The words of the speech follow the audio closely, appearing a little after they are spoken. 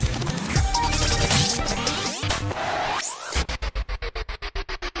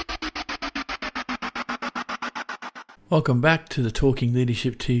Welcome back to the Talking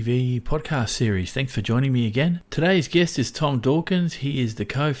Leadership TV podcast series. Thanks for joining me again. Today's guest is Tom Dawkins. He is the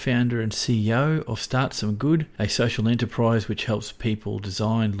co-founder and CEO of Start Some Good, a social enterprise which helps people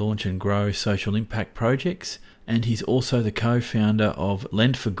design, launch and grow social impact projects. And he's also the co-founder of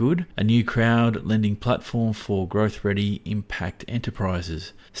Lend for Good, a new crowd lending platform for growth-ready impact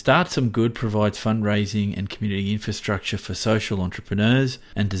enterprises. Start Some Good provides fundraising and community infrastructure for social entrepreneurs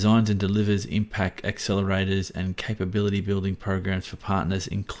and designs and delivers impact accelerators and capability building programs for partners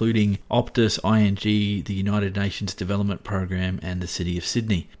including Optus, ING, the United Nations Development Program and the City of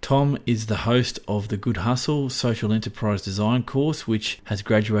Sydney. Tom is the host of the Good Hustle Social Enterprise Design course, which has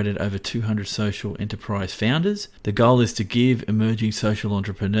graduated over 200 social enterprise founders. The goal is to give emerging social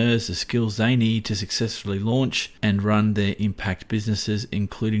entrepreneurs the skills they need to successfully launch and run their impact businesses,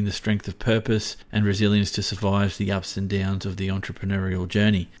 including the strength of purpose and resilience to survive the ups and downs of the entrepreneurial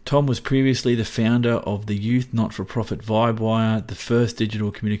journey. Tom was previously the founder of the youth not-for-profit Vibewire, the first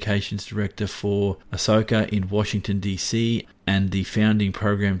digital communications director for Ahsoka in Washington, D.C., and the founding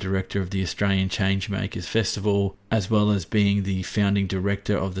program director of the Australian Changemakers Festival, as well as being the founding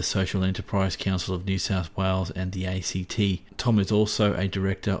director of the Social Enterprise Council of New South Wales and the ACT. Tom is also a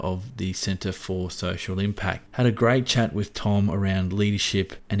director of the Centre for Social Impact. Had a great chat with Tom around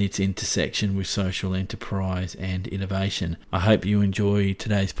leadership and its intersection with social enterprise and innovation. I hope you enjoy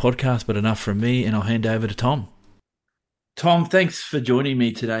today's podcast, but enough from me, and I'll hand over to Tom. Tom, thanks for joining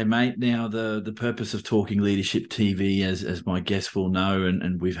me today, mate. Now, the purpose of Talking Leadership TV, as my guests will know,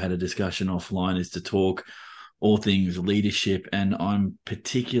 and we've had a discussion offline, is to talk all things leadership. And I'm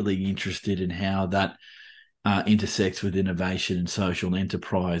particularly interested in how that intersects with innovation and social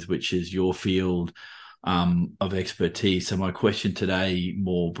enterprise, which is your field of expertise. So my question today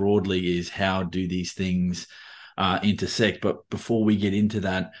more broadly is, how do these things intersect? But before we get into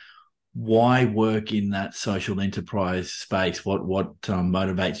that, why work in that social enterprise space? What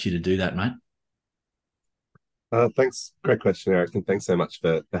motivates you to do that, mate? Thanks. Great question, Eric. And thanks so much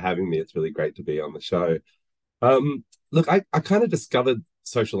for having me. It's really great to be on the show. Look, I kind of discovered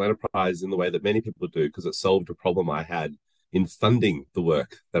social enterprise in the way that many people do, because it solved a problem I had in funding the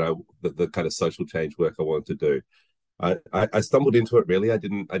work the kind of social change work I wanted to do. I stumbled into it, really. I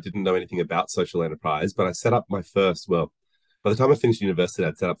didn't know anything about social enterprise, but I set up my first, by the time I finished university,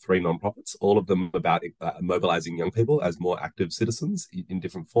 I'd set up 3 nonprofits, all of them about mobilizing young people as more active citizens in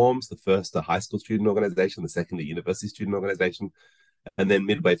different forms. The first, a high school student organization, the second, a university student organization. And then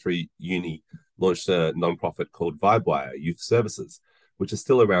midway through uni, launched a nonprofit called Vibewire Youth Services, which is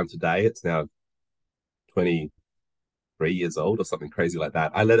still around today. It's now 23 years old or something crazy like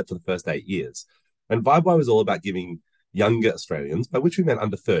that. I led it for the first 8 years. And Vibewire was all about giving younger Australians, by which we meant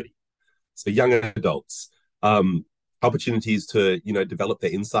under 30, so young adults, opportunities to develop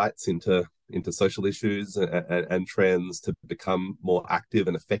their insights into social issues and trends, to become more active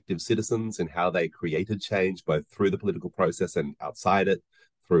and effective citizens in how they created change, both through the political process and outside it,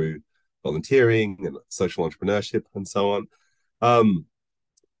 through volunteering and social entrepreneurship and so on.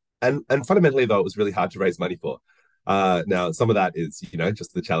 And fundamentally, though, it was really hard to raise money for. Now, some of that is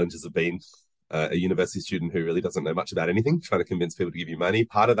just the challenges of being a university student who really doesn't know much about anything, trying to convince people to give you money.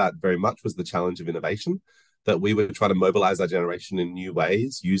 Part of that very much was the challenge of innovation, that we were trying to mobilize our generation in new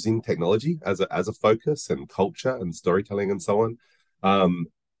ways, using technology as a focus, and culture and storytelling and so on.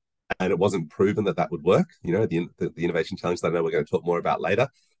 And it wasn't proven that would work, the innovation challenge that I know we're going to talk more about later.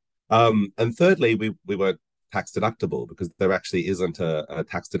 And thirdly, we weren't tax deductible, because there actually isn't a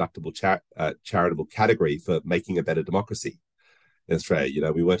tax deductible charitable category for making a better democracy in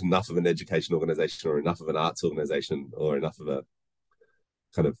Australia. We weren't enough of an education organization or enough of an arts organization or enough of a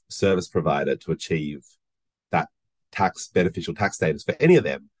kind of service provider to achieve that beneficial tax status for any of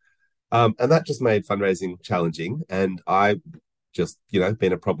them. And that just made fundraising challenging. And I just,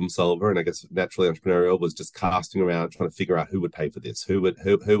 being a problem solver, and I guess naturally entrepreneurial, was just casting around trying to figure out who would pay for this, who would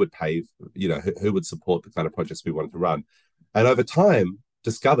pay, who would support the kind of projects we wanted to run. And over time,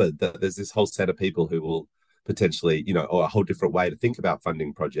 discovered that there's this whole set of people who will potentially, or a whole different way to think about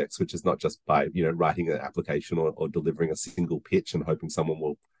funding projects, which is not just by, writing an application or delivering a single pitch and hoping someone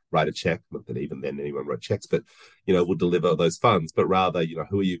will write a check. Not that even then anyone wrote checks, but, will deliver those funds. But rather,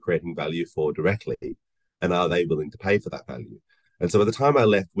 who are you creating value for directly? And are they willing to pay for that value? And so by the time I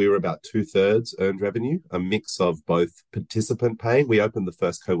left, we were about 2/3 earned revenue, a mix of both participant paying. We opened the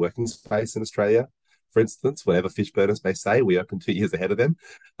first co-working space in Australia, for instance, whatever Fishburners may say, we opened 2 years ahead of them.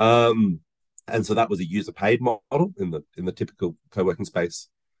 And so that was a user paid model in the typical co-working space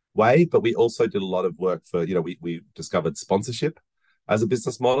way. But we also did a lot of work for, we discovered sponsorship as a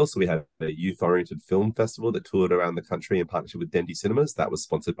business model. So we had a youth-oriented film festival that toured around the country in partnership with Dendy Cinemas. That was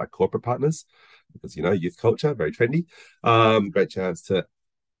sponsored by corporate partners because, youth culture, very trendy. Great chance to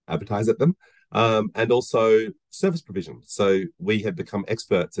advertise at them. And also service provision. So we had become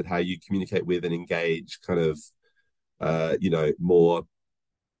experts at how you communicate with and engage kind of, more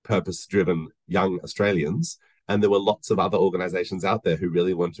purpose-driven young Australians. And there were lots of other organizations out there who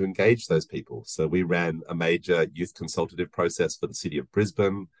really want to engage those people. So we ran a major youth consultative process for the city of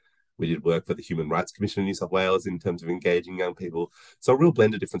Brisbane. We did work for the Human Rights Commission in New South Wales in terms of engaging young people. So a real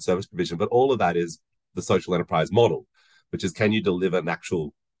blend of different service provision, but all of that is the social enterprise model, which is, can you deliver an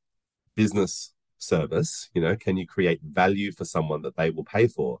actual business service? Can you create value for someone that they will pay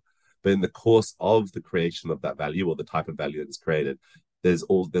for? But in the course of the creation of that value, or the type of value that is created, there's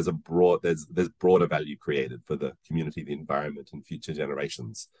broader value created for the community, the environment, and future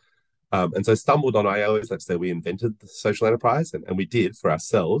generations. And so stumbled on, I always like to say, we invented the social enterprise, and we did for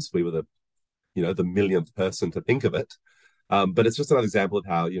ourselves. We were the millionth person to think of it. But it's just another example of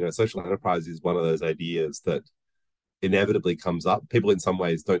how, social enterprise is one of those ideas that inevitably comes up. People in some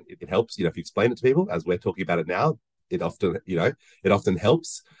ways don't, it helps, if you explain it to people, as we're talking about it now, it often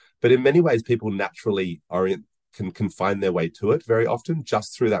helps. But in many ways, people naturally can find their way to it very often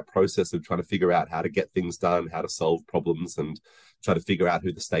just through that process of trying to figure out how to get things done, how to solve problems, and try to figure out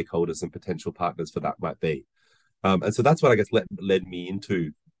who the stakeholders and potential partners for that might be. And so that's what I guess led me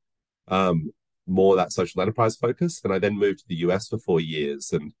into more that social enterprise focus. And I then moved to the US for 4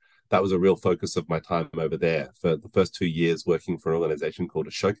 years. And that was a real focus of my time over there for the first 2 years, working for an organization called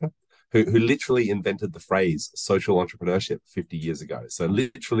Ashoka, who literally invented the phrase social entrepreneurship 50 years ago. So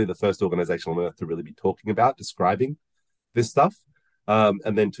literally the first organization on earth to really be talking about, describing this stuff.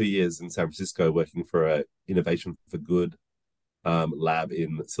 And then 2 years in San Francisco working for a innovation for good lab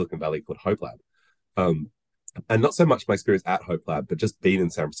in Silicon Valley called Hope Lab. And not so much my experience at Hope Lab, but just being in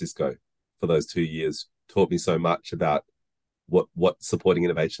San Francisco for those 2 years taught me so much about what supporting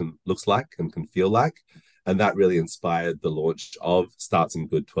innovation looks like and can feel like. And that really inspired the launch of Start Some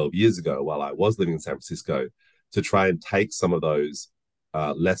Good 12 years ago while I was living in San Francisco, to try and take some of those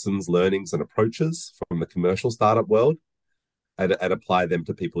lessons, learnings, and approaches from the commercial startup world and apply them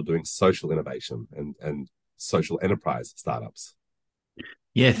to people doing social innovation and social enterprise startups.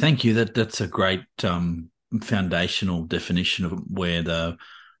 Yeah, thank you. That's a great foundational definition of where the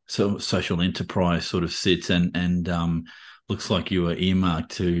social enterprise sort of sits, and looks like you were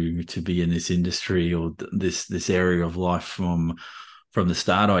earmarked to be in this industry or this area of life from the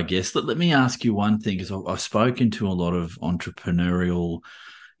start, I guess. Let me ask you one thing, because I've spoken to a lot of entrepreneurial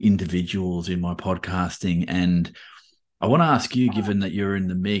individuals in my podcasting, and I want to ask you, given that you're in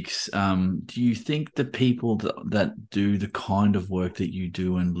the mix, do you think the people that do the kind of work that you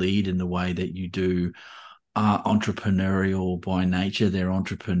do and lead in the way that you do are entrepreneurial by nature? They're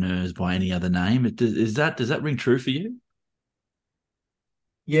entrepreneurs by any other name? Does that ring true for you?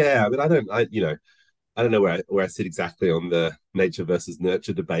 Yeah, I mean, I don't know where I sit exactly on the nature versus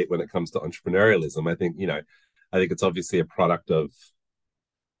nurture debate when it comes to entrepreneurialism. I think it's obviously a product of,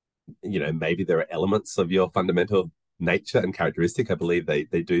 maybe there are elements of your fundamental nature and characteristic. I believe they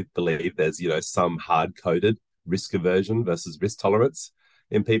do believe there's, some hard coded risk aversion versus risk tolerance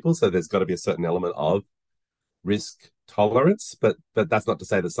in people. So there's got to be a certain element of risk tolerance, but that's not to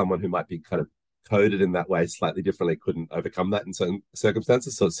say that someone who might be kind of coded in that way slightly differently couldn't overcome that in certain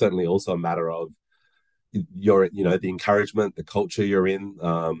circumstances. So it's certainly also a matter of the encouragement, the culture you're in,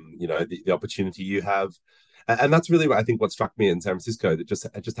 the opportunity you have. And that's really I think what struck me in San Francisco, that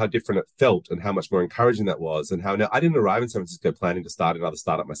just how different it felt and how much more encouraging that was. And how now I didn't arrive in San Francisco planning to start another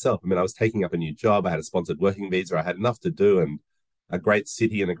startup myself. I mean, I was taking up a new job. I had a sponsored working visa. I had enough to do and a great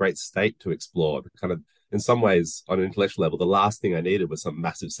city and a great state to explore. Kind of in some ways, on an intellectual level, the last thing I needed was some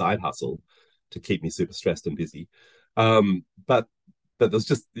massive side hustle to keep me super stressed and busy. But there's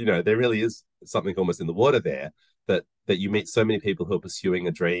just, there really is something almost in the water there that you meet so many people who are pursuing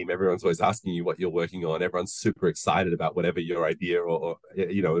a dream. Everyone's always asking you what you're working on. Everyone's super excited about whatever your idea or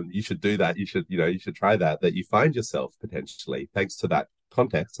you should do that. You should try that you find yourself potentially, thanks to that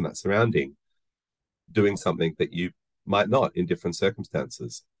context and that surrounding, doing something that you might not in different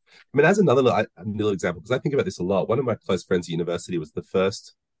circumstances. I mean, as another little example, because I think about this a lot, one of my close friends at university was the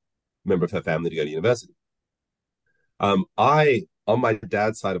first member of her family to go to university. On my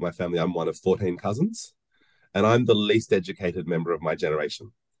dad's side of my family, I'm one of 14 cousins, and I'm the least educated member of my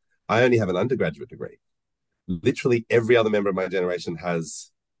generation. I only have an undergraduate degree. Literally every other member of my generation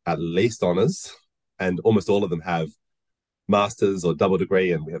has at least honors, and almost all of them have masters or double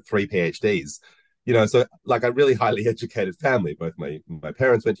degree, and we have 3 PhDs. So like a really highly educated family. Both my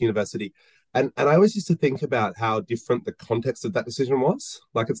parents went to university. And I always used to think about how different the context of that decision was.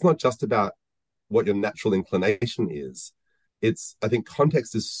 Like, it's not just about what your natural inclination is. It's, I think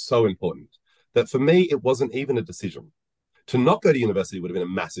context is so important that for me, it wasn't even a decision. To not go to university would have been a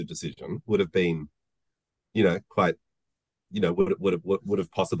massive decision, would have been, quite, would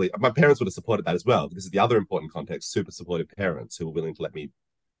have possibly, my parents would have supported that as well. This is the other important context, super supportive parents who were willing to let me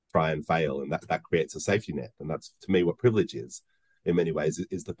try and fail. And that creates a safety net. And that's, to me, what privilege is in many ways,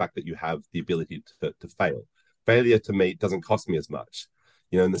 is the fact that you have the ability to fail. Failure to me doesn't cost me as much,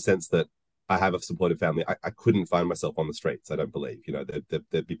 in the sense that I have a supportive family. I couldn't find myself on the streets. I don't believe,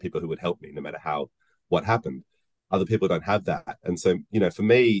 there'd be people who would help me no matter what happened. Other people don't have that. And so, for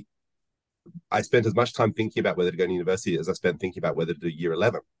me, I spent as much time thinking about whether to go to university as I spent thinking about whether to do year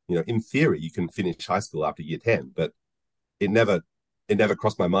 11. In theory, you can finish high school after year 10, but it never it never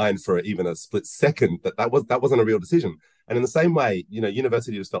crossed my mind for even a split second that wasn't a real decision. And in the same way,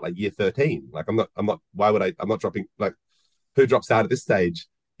 university just felt like year 13. Like I'm not dropping, like, who drops out at this stage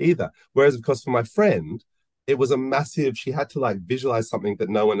either. Whereas, of course, for my friend, it was a massive, she had to like visualize something that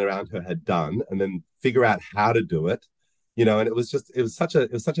no one around her had done and then figure out how to do it. And it was such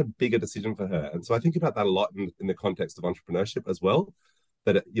a bigger decision for her. And so I think about that a lot in the context of entrepreneurship as well.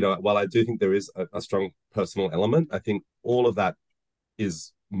 That, while I do think there is a strong personal element, I think all of that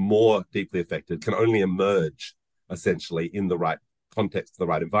is more deeply affected, can only emerge essentially in the right context, the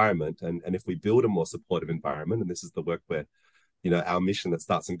right environment. And if we build a more supportive environment, and this is the work where, our mission that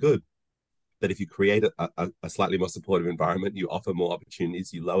Starts Some Good, that if you create a slightly more supportive environment, you offer more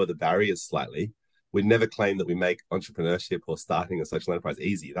opportunities, you lower the barriers slightly. We'd never claim that we make entrepreneurship or starting a social enterprise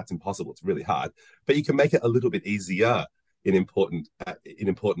easy. That's impossible. It's really hard. But you can make it a little bit easier in important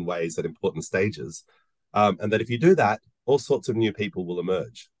ways at important stages. And that if you do that, all sorts of new people will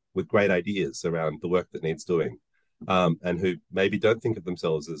emerge with great ideas around the work that needs doing, and who maybe don't think of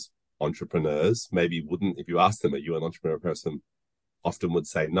themselves as entrepreneurs, maybe wouldn't, if you ask them, are you an entrepreneur person, often would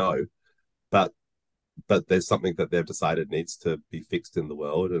say no. But there's something that they've decided needs to be fixed in the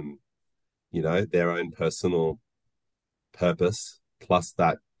world, and their own personal purpose plus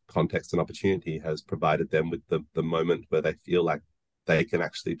that context and opportunity has provided them with the moment where they feel like they can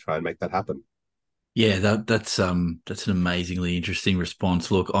actually try and make that happen. Yeah, that's an amazingly interesting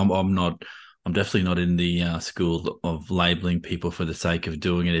response. Look, I'm definitely not in the school of labeling people for the sake of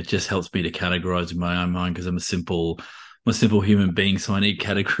doing it. It just helps me to categorize in my own mind because I'm a simple human being, so I need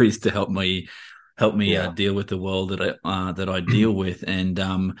categories to help me Yeah. deal with the world that I deal with. And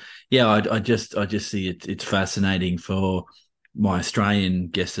yeah, I just see it's fascinating for my Australian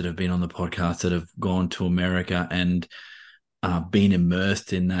guests that have been on the podcast that have gone to America and been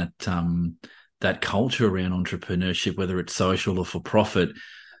immersed in that culture around entrepreneurship, whether it's social or for profit.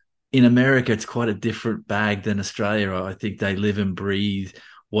 In America, it's quite a different bag than Australia. I think they live and breathe.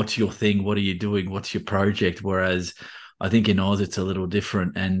 What's your thing? What are you doing? What's your project? Whereas I think in Oz, it's a little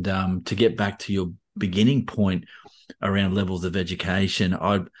different. And to get back to your beginning point around levels of education,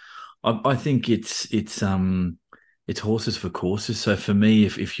 I think it's horses for courses. So for me,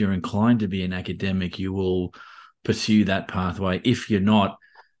 if you're inclined to be an academic, you will pursue that pathway. If you're not,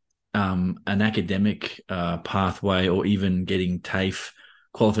 an academic pathway or even getting TAFE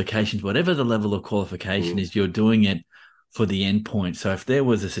qualifications, whatever the level of qualification is, you're doing it for the end point. So if there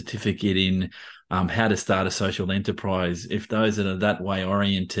was a certificate in how to start a social enterprise, if those that are that way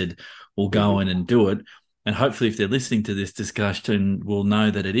oriented will go in and do it, and hopefully if they're listening to this discussion will know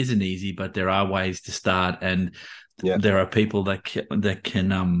that it isn't easy, but there are ways to start, and there are people that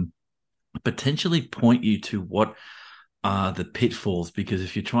can potentially point you to what are the pitfalls, because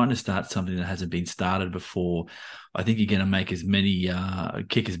if you're trying to start something that hasn't been started before, I think you're going to make as many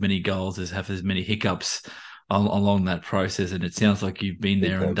kick as many goals as have as many hiccups along that process. And it sounds like you've been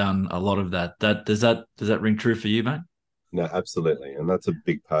there and done a lot of that. Does that ring true for you, mate? No, absolutely. And that's a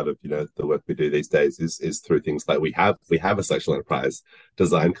big part of, the work we do these days is through things like we have a social enterprise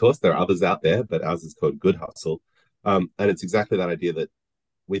design course. There are others out there, but ours is called Good Hustle. And it's exactly that idea that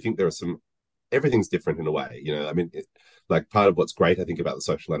we think everything's different in a way. I mean, like, part of what's great, I think, about the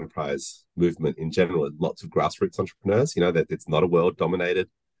social enterprise movement in general is lots of grassroots entrepreneurs, that it's not a world dominated.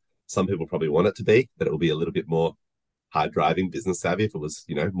 Some people probably want it to be, that it will be a little bit more hard driving, business savvy if it was,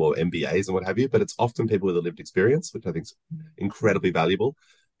 more MBAs and what have you. But it's often people with a lived experience, which I think is incredibly valuable,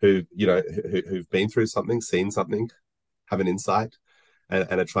 who've been through something, seen something, have an insight,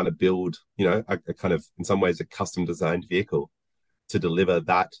 and are trying to build, a kind of, in some ways, a custom designed vehicle to deliver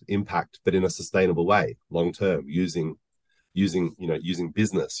that impact, but in a sustainable way, long term, using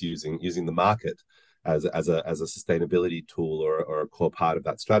business, using the market as a sustainability tool or a core part of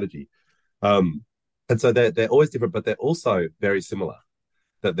that strategy. And so they're always different, but they're also very similar.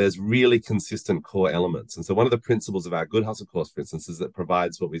 that there's really consistent core elements. And so one of the principles of our Good Hustle course, for instance, is that it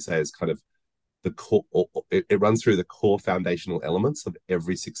provides what we say is kind of the core, it runs through the core foundational elements of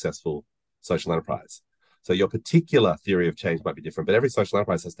every successful social enterprise. So your particular theory of change might be different, but every social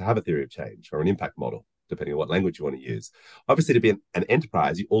enterprise has to have a theory of change or an impact model, depending on what language you want to use. Obviously, to be an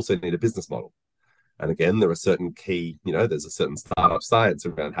enterprise, you also need a business model. And again, there are certain key, there's a certain startup science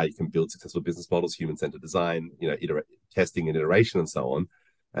around how you can build successful business models, human-centered design, testing and iteration and so on.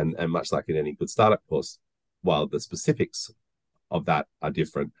 And much like in any good startup course, while the specifics of that are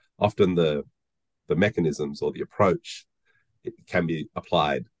different, often the mechanisms or the approach, it can be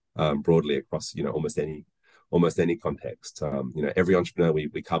applied broadly across, almost any context. Every entrepreneur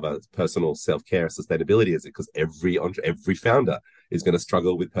we cover personal self-care, sustainability, is it because every founder is going to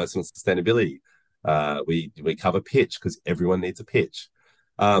struggle with personal sustainability. We cover pitch because everyone needs a pitch.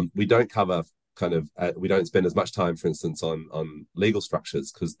 We don't cover we don't spend as much time, for instance, on legal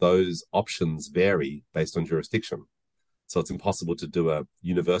structures because those options vary based on jurisdiction. So it's impossible to do a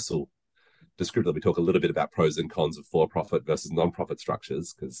universal descriptor. We talk a little bit about pros and cons of for-profit versus non-profit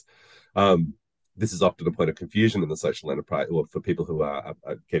structures because this is often a point of confusion in the social enterprise, or for people who are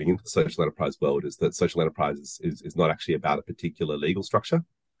getting into the social enterprise world, is that social enterprise is not actually about a particular legal structure.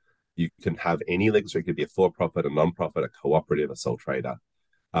 You can have any legal structure. It could be a for-profit, a non-profit, a cooperative, a sole trader.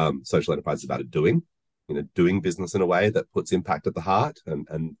 Social enterprise is about doing business in a way that puts impact at the heart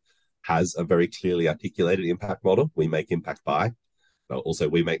and has a very clearly articulated impact model. We make impact by. Also,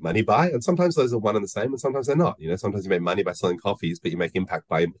 we make money by, and sometimes those are one and the same, and sometimes they're not. Sometimes you make money by selling coffees, but you make impact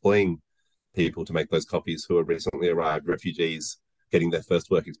by employing people to make those coffees who are recently arrived refugees getting their first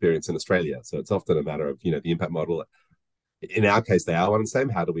work experience in Australia. So it's often a matter of, the impact model. In our case, they are one and the same.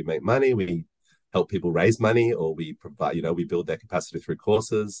 How do we make money? We help people raise money, or we provide, we build their capacity through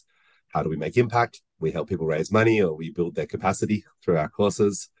courses. How do we make impact? We help people raise money, or we build their capacity through our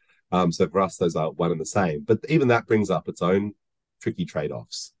courses. So for us, those are one and the same. But even that brings up its own tricky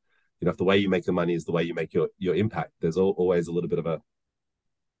trade-offs. If the way you make the money is the way you make your impact, there's always a little bit of a,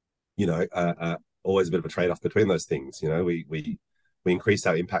 always a bit of a trade-off between those things. We increase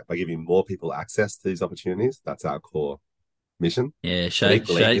our impact by giving more people access to these opportunities. That's our core mission. Yeah,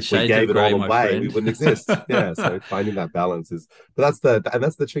 if we gave it all away, we wouldn't exist. Yeah, so finding that balance that's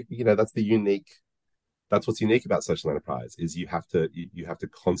the trick. That's what's unique about social enterprise is you have to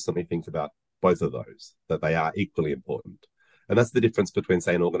constantly think about both of those, that they are equally important. And that's the difference between,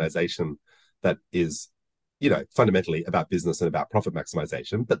 say, an organization that is, fundamentally about business and about profit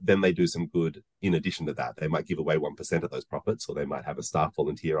maximization, but then they do some good in addition to that. They might give away 1% of those profits, or they might have a staff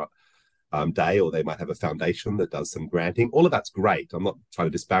volunteer day, or they might have a foundation that does some granting. All of that's great. I'm not trying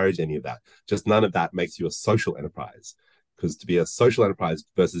to disparage any of that. Just none of that makes you a social enterprise. Because to be a social enterprise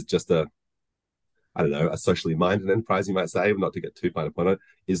versus just a socially minded enterprise, you might say, not to get too fine upon it,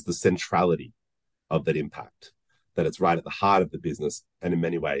 is the centrality of that impact. That it's right at the heart of the business, and in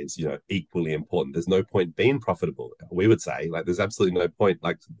many ways, equally important. There's no point being profitable. We would say, there's absolutely no point,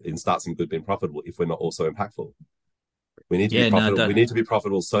 in Start Some Good being profitable if we're not also impactful. We need to be profitable. No, we need to be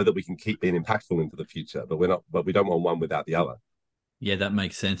profitable so that we can keep being impactful into the future. But we don't want one without the other. Yeah, that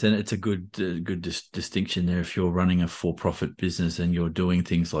makes sense, and it's a good distinction there. If you're running a for-profit business and you're doing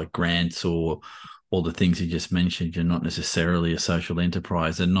things like grants or all the things you just mentioned, you're not necessarily a social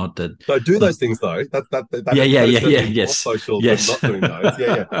enterprise, and not that. So do those things though. Yes. Social, yes. Not doing those.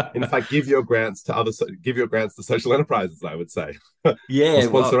 Yeah. In fact, give your grants to social enterprises. I would say. Yeah, or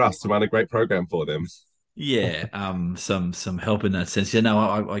sponsor us to run a great program for them. Yeah, some help in that sense.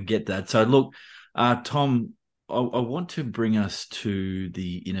 I get that. So look, Tom, I want to bring us to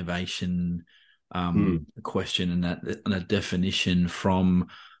the innovation question and that definition from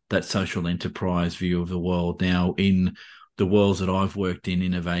that social enterprise view of the world. Now, in the worlds that I've worked in,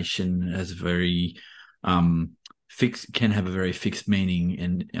 innovation has very can have a very fixed meaning.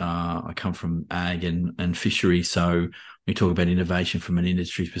 And I come from ag and fishery, so when we talk about innovation from an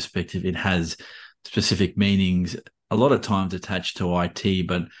industry perspective, it has specific meanings. A lot of times attached to IT,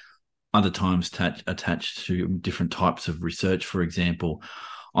 but other times attached to different types of research. For example,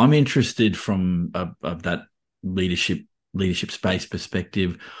 I'm interested from that leadership space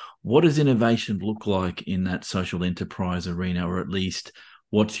perspective. What does innovation look like in that social enterprise arena, or at least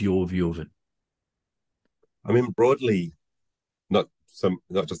what's your view of it? I mean, broadly, not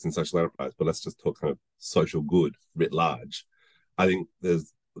just in social enterprise, but let's just talk kind of social good writ large. I think the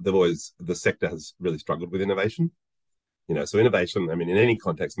sector has really struggled with innovation. So innovation, I mean, in any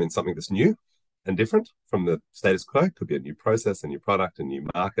context means something that's new and different from the status quo. It could be a new process, a new product, a new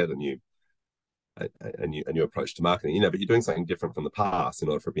market, a new approach to marketing, but you're doing something different from the past in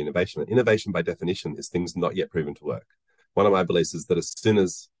order for it to be innovation. And innovation, by definition, is things not yet proven to work. One of my beliefs is that as soon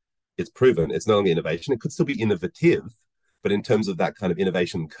as it's proven, it's no longer innovation. It could still be innovative, but in terms of that kind of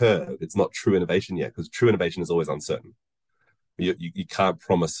innovation curve, it's not true innovation yet, because true innovation is always uncertain. You can't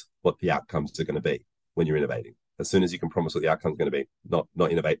promise what the outcomes are going to be when you're innovating. As soon as you can promise what the outcome is going to be,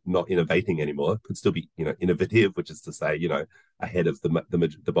 not innovating anymore, could still be innovative, which is to say ahead of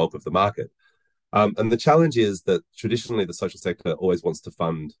the bulk of the market. And the challenge is that traditionally the social sector always wants to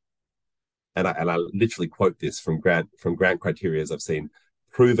fund, and I literally quote this from grant criteria as I've seen,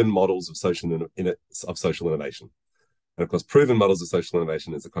 proven models of social innovation. And of course, proven models of social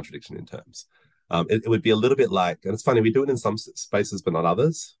innovation is a contradiction in terms. It would be a little bit like, and it's funny, we do it in some spaces but not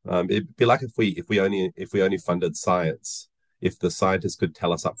others. It'd be like if we only funded science, if the scientists could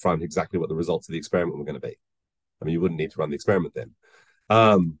tell us up front exactly what the results of the experiment were going to be. I mean, you wouldn't need to run the experiment then.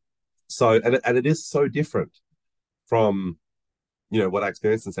 And it is so different from what I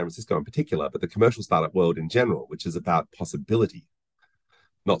experienced in San Francisco in particular, but the commercial startup world in general, which is about possibility,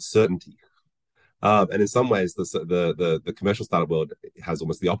 not certainty. And in some ways, the commercial startup world has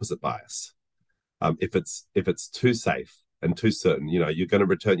almost the opposite bias. If it's too safe and too certain, you're going to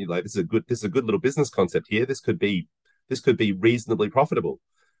return. You like, this is a good little business concept here. This could be reasonably profitable.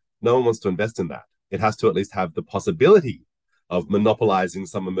 No one wants to invest in that. It has to at least have the possibility of monopolizing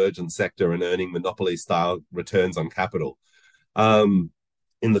some emergent sector and earning monopoly style returns on capital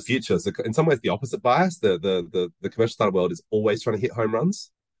in the future. So in some ways, the opposite bias. The commercial startup world is always trying to hit home runs.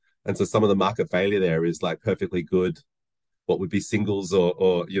 And so some of the market failure there is like perfectly good, what would be singles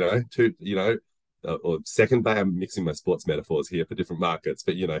or second base. I'm mixing my sports metaphors here for different markets,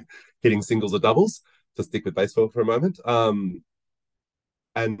 but hitting singles or doubles, to stick with baseball for a moment. But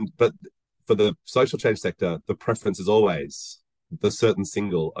for the social change sector, the preference is always the certain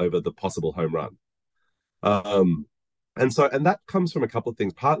single over the possible home run. And that comes from a couple of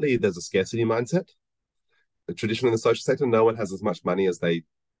things. Partly there's a scarcity mindset. Traditionally in the social sector, no one has as much money as they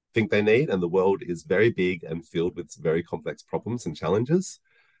think they need, and the world is very big and filled with very complex problems and challenges.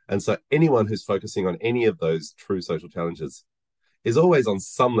 And so anyone who's focusing on any of those true social challenges is always on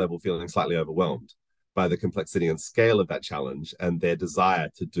some level feeling slightly overwhelmed by the complexity and scale of that challenge and their desire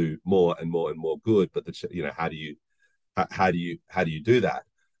to do more and more and more good. But how do you do that?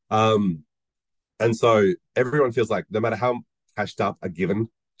 And so everyone feels like no matter how cashed up a given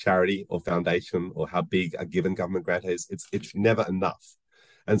charity or foundation or how big a given government grant is, it's never enough.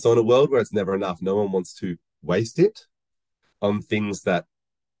 And so in a world where it's never enough, no one wants to waste it on things that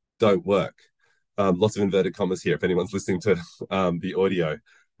don't work. Lots of inverted commas here if anyone's listening to the audio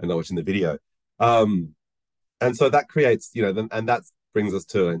and not watching the video. And so that creates, and that brings us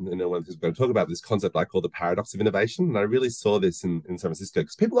to, one of the things we're going to talk about, this concept I call the paradox of innovation. And I really saw this in San Francisco,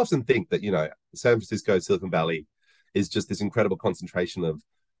 because people often think that, San Francisco, Silicon Valley is just this incredible concentration of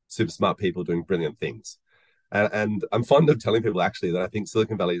super smart people doing brilliant things. And I'm fond of telling people actually that I think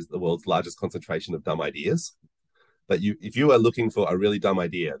Silicon Valley is the world's largest concentration of dumb ideas. That if you are looking for a really dumb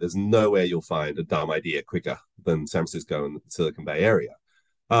idea, there's nowhere you'll find a dumb idea quicker than San Francisco and the Silicon Bay area.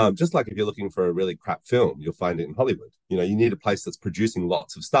 Just like if you're looking for a really crap film, you'll find it in Hollywood. You need a place that's producing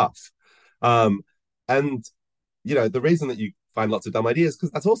lots of stuff. And the reason that you find lots of dumb ideas,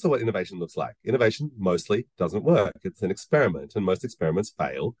 because that's also what innovation looks like. Innovation mostly doesn't work. It's an experiment, and most experiments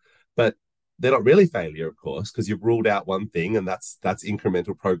fail. But they're not really failure, of course, because you've ruled out one thing, and that's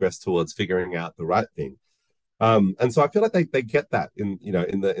incremental progress towards figuring out the right thing. And so I feel like they get that in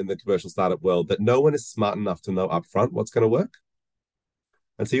the commercial startup world, that no one is smart enough to know upfront what's going to work.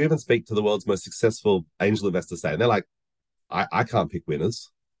 And so you even speak to the world's most successful angel investors, and they're like, I can't pick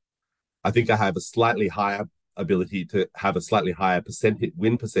winners. I think I have a slightly higher ability to have a slightly higher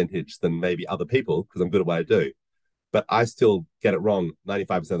win percentage than maybe other people, because I'm good at what I do. But I still get it wrong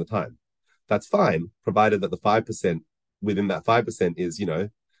 95% of the time. That's fine, provided that the 5% within that 5% is,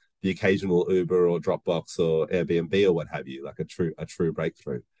 the occasional Uber or Dropbox or Airbnb or what have you, like a true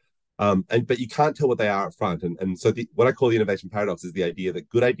breakthrough. But you can't tell what they are up front. And so what I call the innovation paradox is the idea that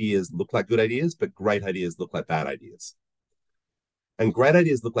good ideas look like good ideas, but great ideas look like bad ideas. And great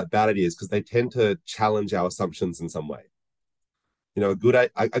ideas look like bad ideas because they tend to challenge our assumptions in some way. A good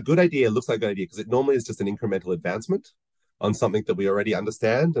idea looks like a good idea because it normally is just an incremental advancement on something that we already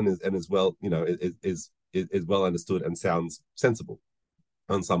understand and is well, is well understood and sounds sensible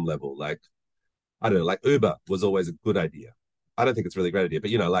on some level. Like, I don't know, like Uber was always a good idea. I don't think it's really a great idea, but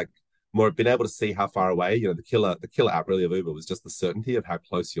like more being able to see how far away, the killer app really of Uber was just the certainty of how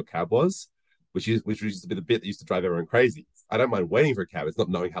close your cab was, which used to be the bit that used to drive everyone crazy. I don't mind waiting for a cab. It's not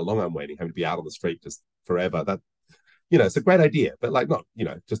knowing how long I'm waiting, having to be out on the street just forever. That, it's a great idea, but like not,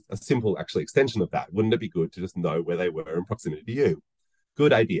 just a simple actually extension of that. Wouldn't it be good to just know where they were in proximity to you?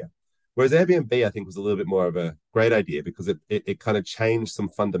 Good idea. Whereas Airbnb, I think, was a little bit more of a great idea because it kind of changed some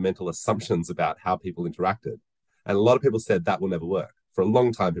fundamental assumptions about how people interacted. And a lot of people said that will never work. For a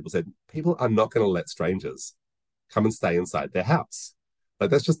long time, people said people are not going to let strangers come and stay inside their house. Like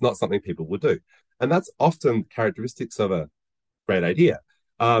that's just not something people would do. And that's often characteristics of a great idea,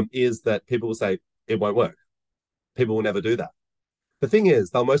 is that people will say it won't work. People will never do that. The thing is,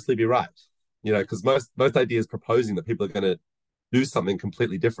 they'll mostly be right, because most ideas proposing that people are going to do something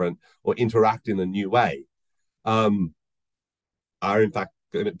completely different or interact in a new way um, are in fact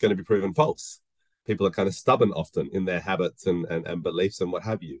going to be proven false. People are kind of stubborn often in their habits and beliefs and what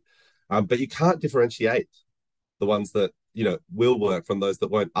have you. But you can't differentiate the ones that will work from those that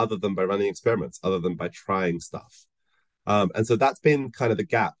won't, other than by running experiments, other than by trying stuff. And so that's been kind of the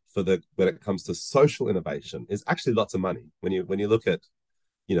gap for when it comes to social innovation is actually lots of money. When you look at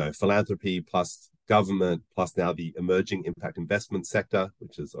philanthropy plus government plus now the emerging impact investment sector,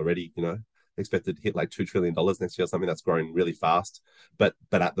 which is already expected to hit like $2 trillion next year, something that's growing really fast, but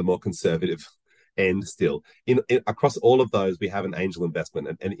at the more conservative end still. In across all of those, we have an angel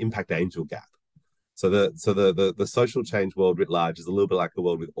investment, an impact angel gap. So the social change world writ large is a little bit like a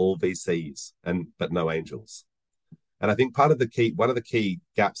world with all VCs but no angels. And I think one of the key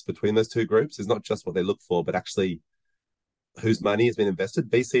gaps between those two groups is not just what they look for, but actually whose money has been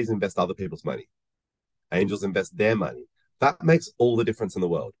invested. VCs invest other people's money. Angels invest their money. That makes all the difference in the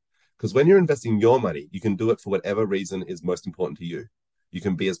world. Because when you're investing your money, you can do it for whatever reason is most important to you. You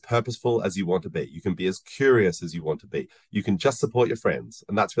can be as purposeful as you want to be. You can be as curious as you want to be. You can just support your friends.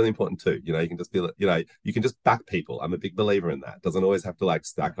 And that's really important too. You can just be, you can just back people. I'm a big believer in that. It doesn't always have to like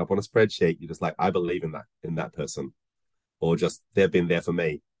stack up on a spreadsheet. You're just like, I believe in that person. Or just they've been there for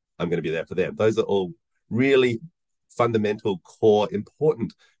me. I'm going to be there for them. Those are all really fundamental, core,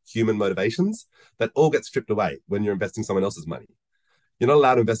 important human motivations that all get stripped away when you're investing someone else's money. You're not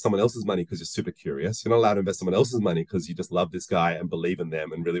allowed to invest someone else's money because you're super curious. You're not allowed to invest someone else's money because you just love this guy and believe in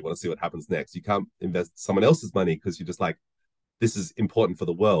them and really want to see what happens next. You can't invest someone else's money because you're just like, this is important for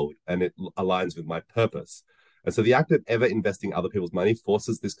the world and it aligns with my purpose. And so the act of ever investing other people's money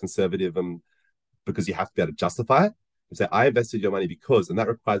forces this conservative because you have to be able to justify it. You say, I invested your money because, and that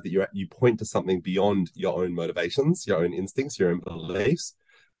requires that you point to something beyond your own motivations, your own instincts, your own beliefs,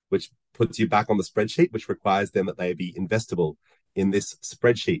 which puts you back on the spreadsheet, which requires then that they be investable in this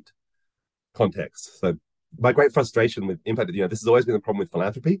spreadsheet context. So my great frustration with impact, this has always been the problem with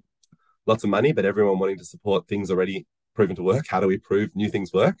philanthropy. Lots of money, but everyone wanting to support things already proven to work. How do we prove new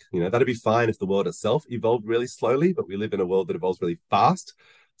things work? That'd be fine if the world itself evolved really slowly, but we live in a world that evolves really fast.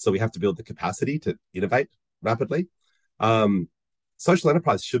 So we have to build the capacity to innovate rapidly. Social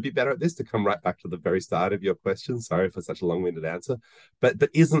enterprise should be better at this, to come right back to the very start of your question. Sorry for such a long-winded answer, but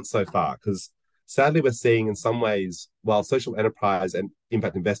isn't so far, because sadly we're seeing in some ways, while social enterprise and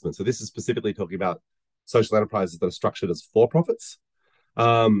impact investment, so this is specifically talking about social enterprises that are structured as for-profits,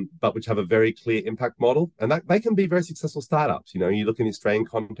 but which have a very clear impact model, and that they can be very successful startups. You look in the Australian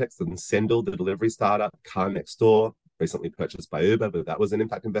context, and Sendle, the delivery startup, Car Next Door, recently purchased by Uber, but that was an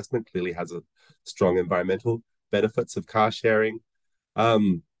impact investment, clearly has a strong environmental benefits of car sharing,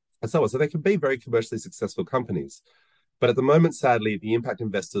 and so on. So they can be very commercially successful companies. But at the moment, sadly, the impact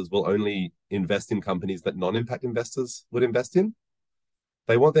investors will only invest in companies that non-impact investors would invest in.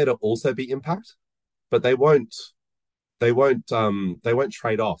 They want there to also be impact, but they won't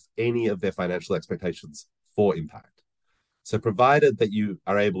trade off any of their financial expectations for impact. So provided that you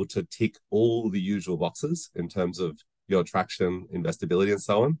are able to tick all the usual boxes in terms of your traction, investability, and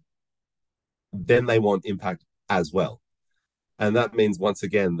so on, then they want impact as well. And that means, once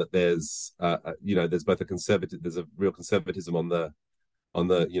again, that there's both there's a real conservatism on the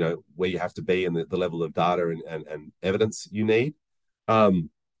where you have to be and the level of data and evidence you need. And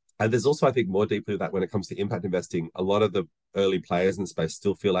there's also, I think, more deeply that when it comes to impact investing, a lot of the early players in the space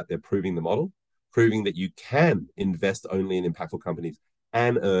still feel like they're proving the model, proving that you can invest only in impactful companies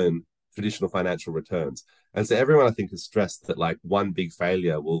and earn traditional financial returns. And so everyone, I think, has stressed that like one big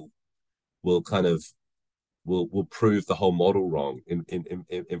failure will prove the whole model wrong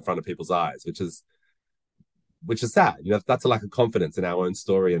in front of people's eyes, which is sad. That's a lack of confidence in our own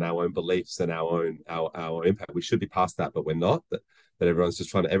story and our own beliefs and our impact. We should be past that, but we're not. That everyone's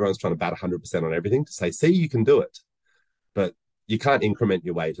trying to bat 100% on everything to say, see, you can do it, but you can't increment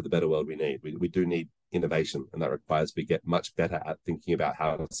your way to the better world we need. We do need innovation, and that requires we get much better at thinking about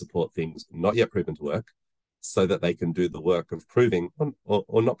how to support things not yet proven to work, so that they can do the work of proving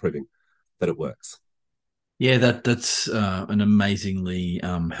or not proving that it works. Yeah, that's an amazingly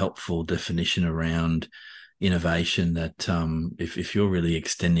helpful definition around innovation. That if you're really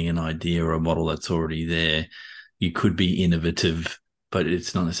extending an idea or a model that's already there, you could be innovative but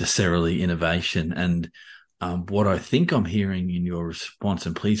it's not necessarily innovation. And what I think I'm hearing in your response,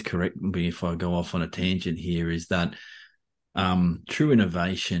 and please correct me if I go off on a tangent here, is that true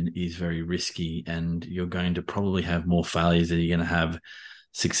innovation is very risky, and you're going to probably have more failures than you're going to have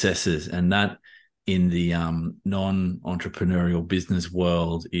successes. And that in the non-entrepreneurial business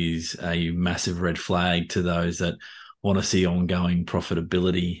world is a massive red flag to those that want to see ongoing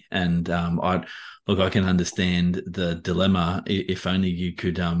profitability. And I can understand the dilemma. If only you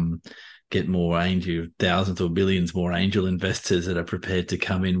could get more angel, thousands or billions more angel investors that are prepared to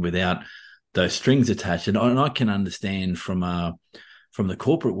come in without those strings attached. And I can understand from the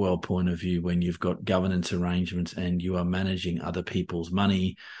corporate world point of view, when you've got governance arrangements and you are managing other people's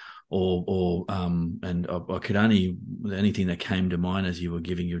money, and I could only, anything that came to mind as you were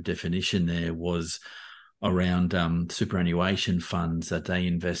giving your definition there was around superannuation funds, that they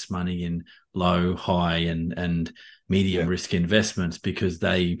invest money in low, high, and medium risk investments, because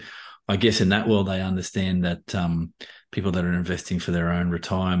they, I guess in that world, they understand that people that are investing for their own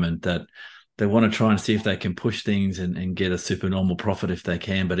retirement, that they want to try and see if they can push things and get a supernormal profit if they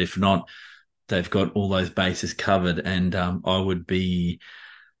can. But if not, they've got all those bases covered. And I would be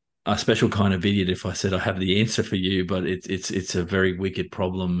a special kind of idiot if I said I have the answer for you, but it's a very wicked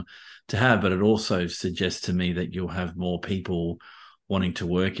problem to have. But it also suggests to me that you'll have more people wanting to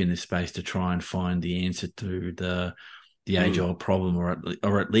work in this space to try and find the answer to the age-old problem,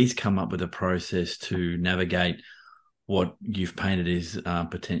 or at least come up with a process to navigate what you've painted is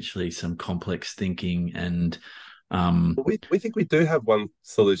potentially some complex thinking. And we think we do have one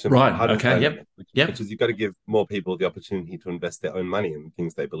solution. Right. Okay. Yep. Which is you've got to give more people the opportunity to invest their own money in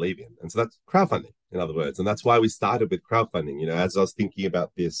things they believe in. And so that's crowdfunding, in other words. And that's why we started with crowdfunding. You know, as I was thinking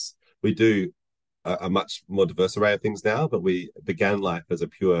about this, we do a much more diverse array of things now, but we began life as a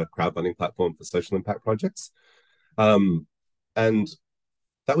pure crowdfunding platform for social impact projects. And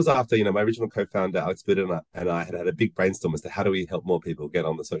that was after, you know, my original co-founder, Alex Bidden, and I had a big brainstorm as to how do we help more people get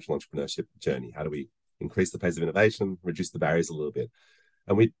on the social entrepreneurship journey? How do we increase the pace of innovation, reduce the barriers a little bit?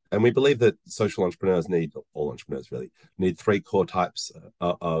 And we believe that social entrepreneurs all entrepreneurs really need three core types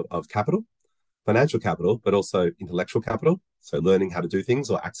of capital: financial capital, but also intellectual capital. So learning how to do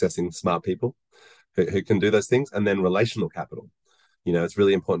things or accessing smart people who can do those things, and then relational capital. You know, it's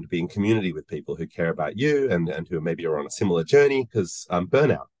really important to be in community with people who care about you and who maybe are on a similar journey, because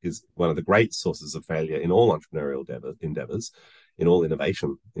burnout is one of the great sources of failure in all entrepreneurial endeavors, in all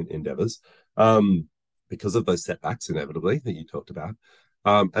innovation endeavors, because of those setbacks inevitably that you talked about.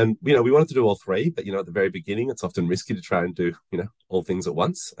 And, you know, we wanted to do all three, but, you know, at the very beginning, it's often risky to try and do, you know, all things at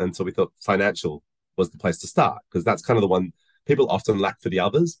once. And so we thought financial was the place to start, because that's kind of the one people often lack for the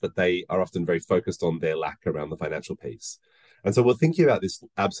others, but they are often very focused on their lack around the financial piece. And so we're thinking about this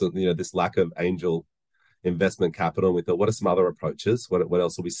absolutely, you know, this lack of angel investment capital. And we thought, what are some other approaches? What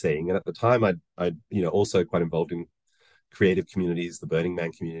else are we seeing? And at the time, I you know, also quite involved in creative communities, the Burning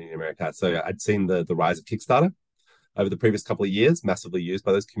Man community in America. So I'd seen the rise of Kickstarter over the previous couple of years, massively used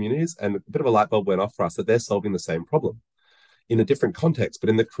by those communities. And a bit of a light bulb went off for us that they're solving the same problem in a different context.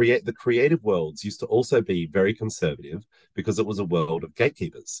 But in the creative worlds used to also be very conservative, because it was a world of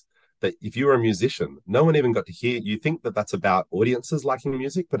gatekeepers. That if you were a musician, no one even got to hear you. Think that that's about audiences liking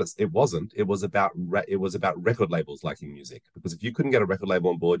music, but it wasn't. It was about record labels liking music, because if you couldn't get a record label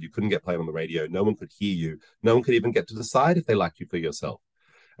on board, you couldn't get played on the radio. No one could hear you. No one could even get to decide if they liked you for yourself.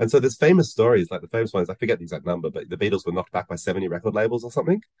 And so there's famous stories, like the famous ones, I forget the exact number, but the Beatles were knocked back by 70 record labels or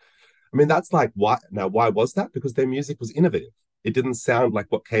something. I mean, that's like, why? Now, why was that? Because their music was innovative. It didn't sound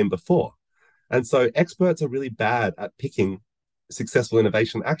like what came before. And so experts are really bad at picking successful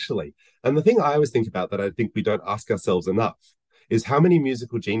innovation, actually. And the thing I always think about that I think we don't ask ourselves enough is how many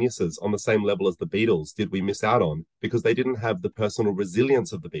musical geniuses on the same level as the Beatles did we miss out on because they didn't have the personal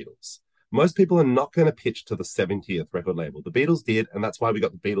resilience of the Beatles? Most people are not going to pitch to the 70th record label. The Beatles did, and that's why we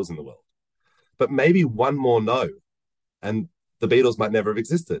got the Beatles in the world. But maybe one more no, and the Beatles might never have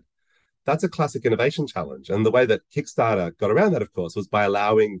existed. That's a classic innovation challenge. And the way that Kickstarter got around that, of course, was by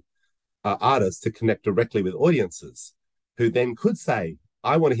allowing artists to connect directly with audiences who then could say,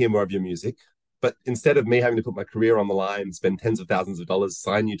 I want to hear more of your music, but instead of me having to put my career on the line, spend tens of thousands of dollars,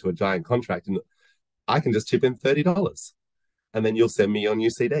 sign you to a giant contract, and I can just chip in $30, and then you'll send me your new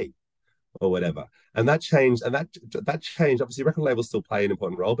CD or whatever. And that changed, and that changed. Obviously, record labels still play an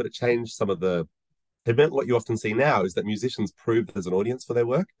important role, but it changed some of the. It meant what you often see now is that musicians prove there's an audience for their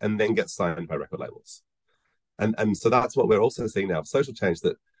work and then get signed by record labels. And so that's what we're also seeing now. Social change,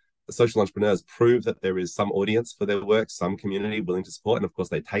 that social entrepreneurs prove that there is some audience for their work, some community willing to support. And of course,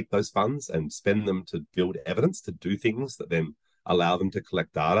 they take those funds and spend them to build evidence, to do things that then allow them to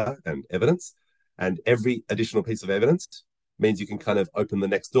collect data and evidence. And every additional piece of evidence means you can kind of open the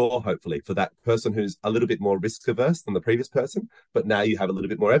next door, hopefully, for that person who's a little bit more risk averse than the previous person, but now you have a little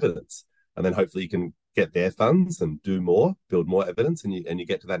bit more evidence. And then hopefully you can get their funds and do more, build more evidence, and you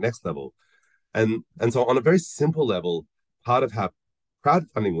get to that next level. And so on a very simple level, part of how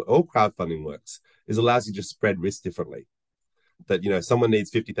crowdfunding works is allows you to spread risk differently. That, someone needs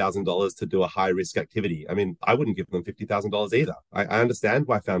 $50,000 to do a high risk activity. I mean, I wouldn't give them $50,000 either. I understand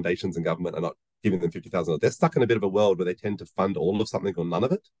why foundations and government are not giving them $50,000. They're stuck in a bit of a world where they tend to fund all of something or none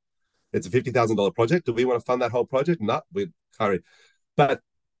of it. It's a $50,000 project. Do we want to fund that whole project? No, we'd curry. But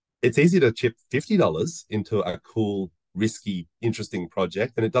it's easy to chip $50 into a cool, risky, interesting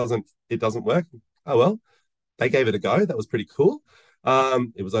project, and it doesn't work. Oh well, they gave it a go. That was pretty cool.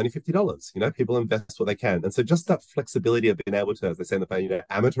 It was only $50. People invest what they can. And so just that flexibility of being able to, as they say in the pain,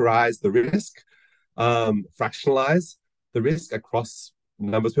 amortize the risk, fractionalize the risk across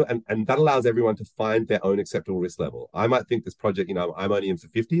numbers of people, and that allows everyone to find their own acceptable risk level. I might think this project, I'm only in for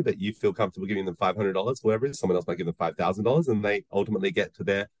 50, but you feel comfortable giving them $500, whatever it is. Someone else might give them $5,000, and they ultimately get to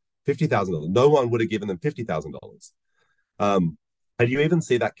their $50,000. No one would have given them $50,000. And you even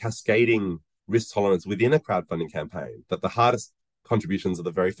see that cascading risk tolerance within a crowdfunding campaign, that the hardest contributions are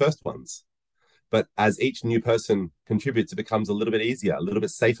the very first ones. But as each new person contributes, it becomes a little bit easier, a little bit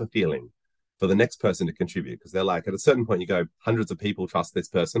safer feeling for the next person to contribute, because they're like, at a certain point, you go, hundreds of people trust this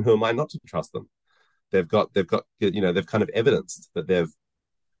person. Who am I not to trust them? They've kind of evidenced that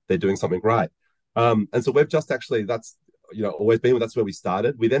they're doing something right. And so we've just actually, that's always been, that's where we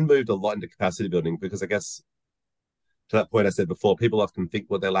started. We then moved a lot into capacity building, because I guess to that point I said before, people often think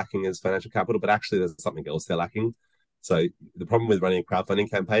what they're lacking is financial capital, but actually there's something else they're lacking. So the problem with running a crowdfunding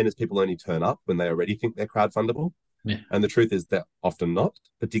campaign is people only turn up when they already think they're crowdfundable. Yeah. And the truth is they're often not,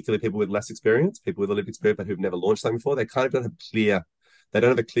 particularly people with less experience, people with a little experience, but who've never launched something before. They kind of don't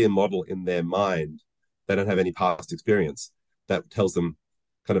have a clear model in their mind. They don't have any past experience that tells them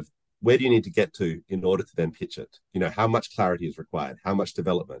kind of, where do you need to get to in order to then pitch it? How much clarity is required? How much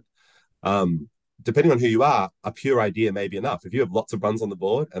development? Depending on who you are, a pure idea may be enough. If you have lots of runs on the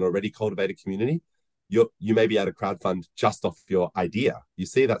board and already cultivated community, you may be able to crowdfund just off your idea. You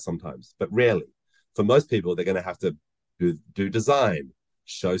see that sometimes, but rarely. For most people, they're going to have to do design,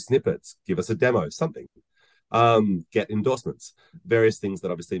 show snippets, give us a demo, something, get endorsements, various things that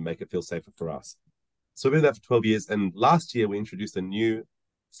obviously make it feel safer for us. So we've been there for 12 years. And last year, we introduced a new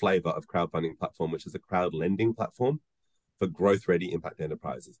flavor of crowdfunding platform, which is a crowd lending platform for growth-ready impact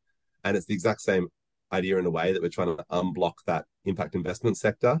enterprises. And it's the exact same idea in a way, that we're trying to unblock that impact investment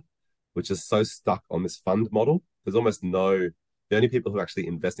sector, which is so stuck on this fund model. There's almost the only people who actually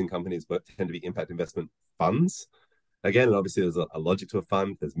invest in companies tend to be impact investment funds. Again, and obviously there's a logic to a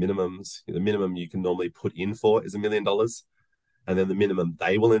fund. There's minimums. The minimum you can normally put in for is $1 million. And then the minimum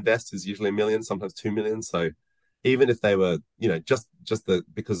they will invest is usually $1 million, sometimes $2 million. So even if they were,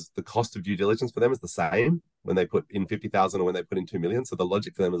 because the cost of due diligence for them is the same when they put in 50,000 or when they put in 2 million. So the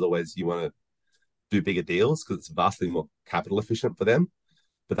logic for them is always, you want to do bigger deals because it's vastly more capital efficient for them.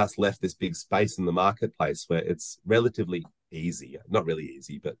 But that's left this big space in the marketplace where it's relatively easy, not really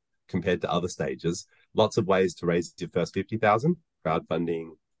easy, but compared to other stages, lots of ways to raise your first 50,000,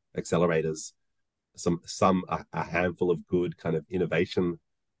 crowdfunding, accelerators, a handful of good kind of innovation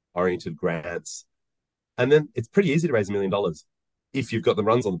oriented grants. And then it's pretty easy to raise $1 million if you've got the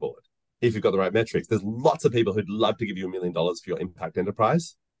runs on the board, if you've got the right metrics. There's lots of people who'd love to give you $1 million for your impact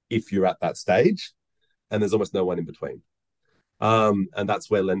enterprise if you're at that stage, and there's almost no one in between. And that's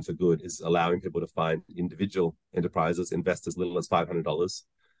where Lend for Good is allowing people to find individual enterprises, invest as little as $500,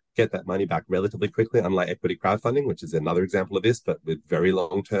 get that money back relatively quickly, unlike equity crowdfunding, which is another example of this, but with very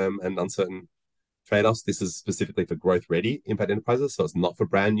long-term and uncertain trade-offs. This is specifically for growth-ready impact enterprises, so it's not for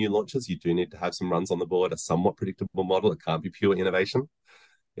brand new launches. You do need to have some runs on the board, a somewhat predictable model. It can't be pure innovation.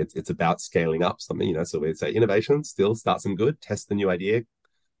 It's about scaling up something, so we'd say innovation, still start some good, test the new idea,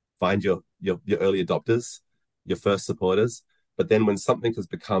 find your early adopters, your first supporters. But then when something has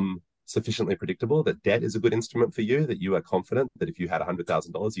become sufficiently predictable that debt is a good instrument for you, that you are confident that if you had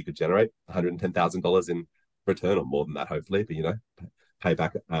 $100,000, you could generate $110,000 in return, or more than that, hopefully, but, pay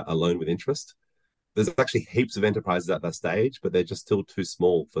back a loan with interest. There's actually heaps of enterprises at that stage, but they're just still too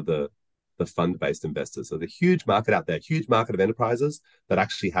small for the fund-based investors. So the huge market out there, huge market of enterprises that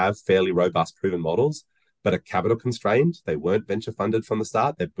actually have fairly robust proven models, but are capital constrained. They weren't venture funded from the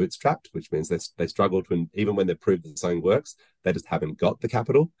start. They're bootstrapped, which means they struggle to, even when they've proved that something works, they just haven't got the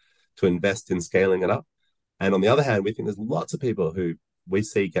capital to invest in scaling it up. And on the other hand, we think there's lots of people who we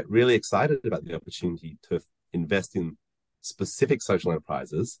see get really excited about the opportunity to invest in specific social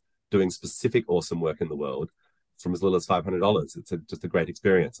enterprises doing specific awesome work in the world from as little as $500. It's just a great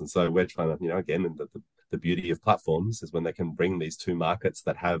experience. And so we're trying to, again, the beauty of platforms is when they can bring these two markets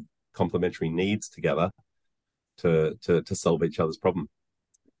that have complementary needs together to solve each other's problem.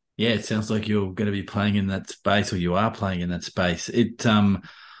 Yeah, it sounds like you're going to be playing in that space, or you are playing in that space. I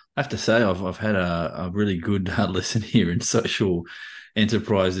have to say, I've had a really good lesson here in social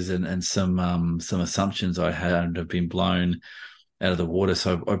enterprises, and some assumptions I had have been blown out of the water.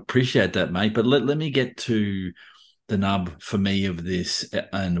 So I appreciate that, mate. But let me get to the nub for me of this,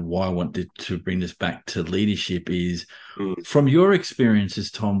 and why I wanted to bring this back to leadership is, from your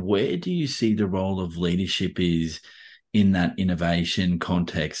experiences, Tom, where do you see the role of leadership is in that innovation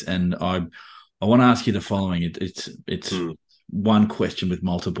context? And I want to ask you the following. It's one question with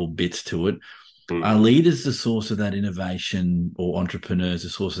multiple bits to it. Are leaders the source of that innovation, or entrepreneurs the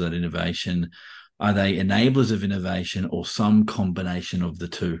source of that innovation? Are they enablers of innovation, or some combination of the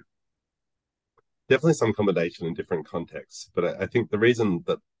two? Definitely some combination in different contexts. But I think the reason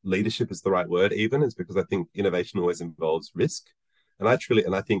that leadership is the right word even is because I think innovation always involves risk. And I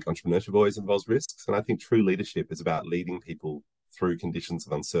think entrepreneurship always involves risks. And I think true leadership is about leading people through conditions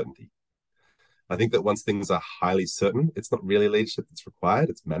of uncertainty. I think that once things are highly certain, it's not really leadership that's required,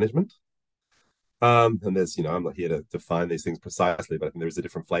 it's management. And there's, I'm not here to define these things precisely, but I think there is a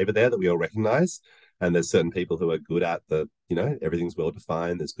different flavor there that we all recognize. And there's certain people who are good at everything's well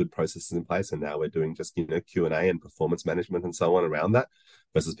defined. There's good processes in place. And now we're doing just, Q&A and performance management and so on around that,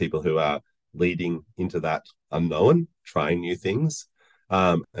 versus people who are leading into that unknown, trying new things.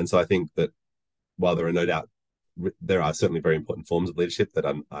 And so I think that while there are no doubt, there are certainly very important forms of leadership that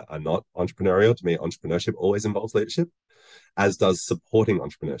are not entrepreneurial. To me, entrepreneurship always involves leadership, as does supporting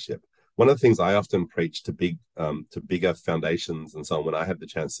entrepreneurship. One of the things I often preach to bigger foundations and so on, when I have the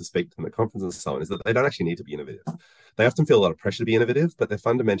chance to speak to them at conferences and so on, is that they don't actually need to be innovative. They often feel a lot of pressure to be innovative, but they're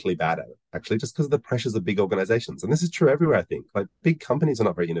fundamentally bad at it, actually, just because of the pressures of big organizations. And this is true everywhere, I think. Like, big companies are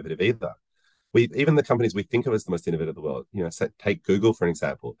not very innovative either. Even the companies we think of as the most innovative in the world, take Google for an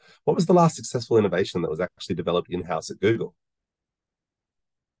example. What was the last successful innovation that was actually developed in-house at Google?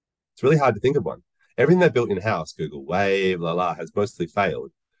 It's really hard to think of one. Everything they built in-house, Google Wave, has mostly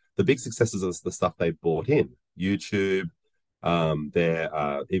failed. The big successes are the stuff they bought in. YouTube, their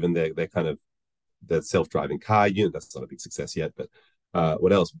kind of their self-driving car unit. That's not a big success yet, but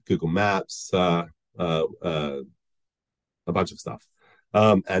what else? Google Maps, a bunch of stuff.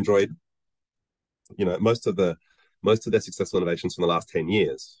 Android. Most of their successful innovations from the last 10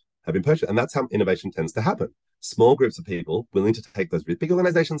 years have been purchased, and that's how innovation tends to happen. Small groups of people willing to take those risks. Big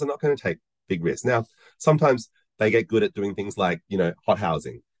organizations are not going to take big risks. Now, sometimes they get good at doing things like, hot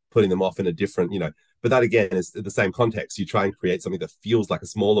housing, putting them off in a different, but that again is the same context. You try and create something that feels like a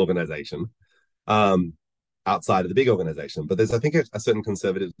small organization outside of the big organization. But there's, I think, a certain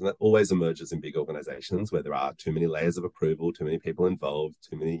conservatism that always emerges in big organizations where there are too many layers of approval, too many people involved,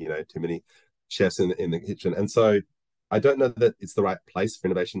 too many chefs in the kitchen. And so I don't know that it's the right place for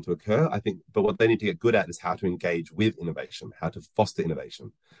innovation to occur, I think, but what they need to get good at is how to engage with innovation, how to foster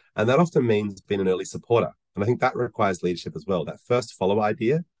innovation. And that often means being an early supporter. And I think that requires leadership as well. That first follow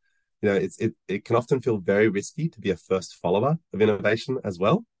idea, it can often feel very risky to be a first follower of innovation as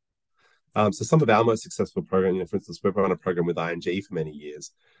well. So some of our most successful programs, for instance, we've run a program with ING for many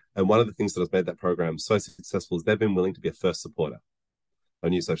years. And one of the things that has made that program so successful is they've been willing to be a first supporter of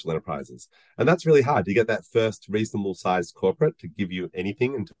new social enterprises. And that's really hard to get that first reasonable sized corporate to give you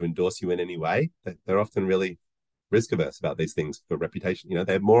anything and to endorse you in any way. They're often really risk averse about these things for reputation.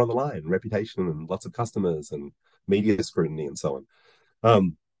 They have more on the line, reputation and lots of customers and media scrutiny and so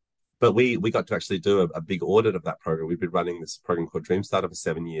on. But we got to actually do a big audit of that program. We've been running this program called Dream Starter for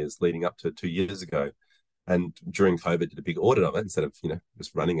 7 years, leading up to 2 years ago. And during COVID, did a big audit of it instead of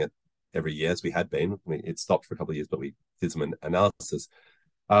just running it every year as we had been. It stopped for a couple of years, but we did some analysis.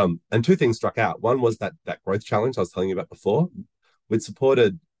 And two things struck out. One was that growth challenge I was telling you about before. We'd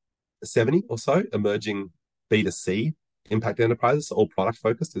supported 70 or so emerging B2C impact enterprises, all product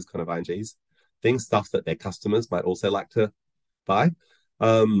focused is kind of ING's things, stuff that their customers might also like to buy.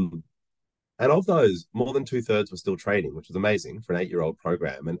 And of those, more than 2/3 were still trading, which was amazing for an 8-year-old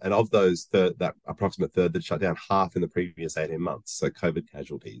program. And of those, that approximate third that shut down, half in the previous 18 months. So COVID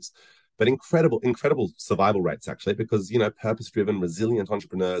casualties. But incredible survival rates, actually, because, purpose-driven, resilient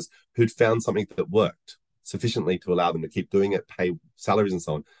entrepreneurs who'd found something that worked sufficiently to allow them to keep doing it, pay salaries and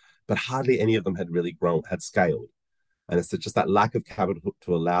so on. But hardly any of them had really grown, had scaled. And it's just that lack of capital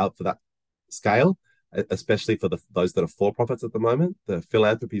to allow for that scale, especially for those that are for-profits at the moment. The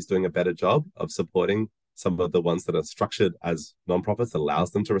philanthropy is doing a better job of supporting some of the ones that are structured as non-profits, that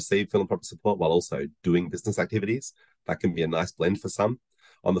allows them to receive philanthropic support while also doing business activities. That can be a nice blend for some.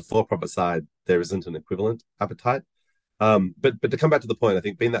 on the for-profit side, there isn't an equivalent appetite. But to come back to the point, I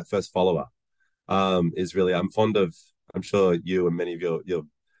think being that first follower is really, I'm fond of, I'm sure you and many of your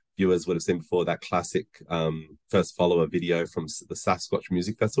viewers would have seen before that classic first follower video from the Sasquatch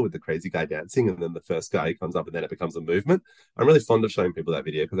Music Festival with the crazy guy dancing, and then the first guy comes up, and then it becomes a movement. I'm really fond of showing people that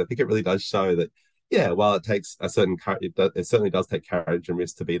video because I think it really does show that, yeah, while it takes a certain, it certainly does take courage and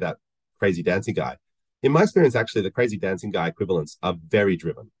risk to be that crazy dancing guy. In my experience, actually, the crazy dancing guy equivalents are very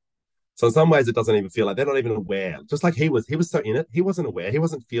driven. So in some ways, it doesn't even feel like they're not even aware. Just like he was so in it, he wasn't aware. He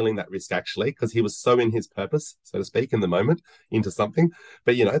wasn't feeling that risk actually because he was so in his purpose, so to speak, in the moment into something.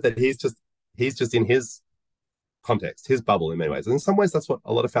 But that he's just in his context, his bubble in many ways. And in some ways, that's what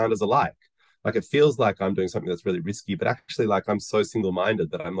a lot of founders are like. Like it feels like I'm doing something that's really risky, but actually, like I'm so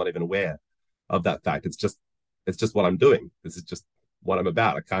single-minded that I'm not even aware of that fact. It's just what I'm doing. This is just what I'm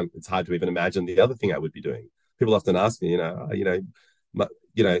about. It's hard to even imagine the other thing I would be doing. People often ask me,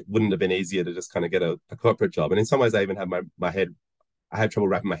 wouldn't have been easier to just kind of get a corporate job? And in some ways, I even have my head, I have trouble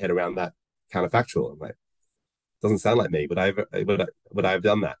wrapping my head around that counterfactual. I'm like, doesn't sound like me, but I've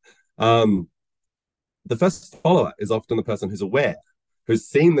done that. The first follower is often the person who's aware, who's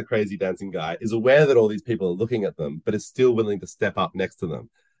seen the crazy dancing guy, is aware that all these people are looking at them, but is still willing to step up next to them.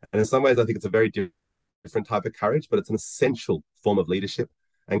 And in some ways, I think it's a very different type of courage, but it's an essential form of leadership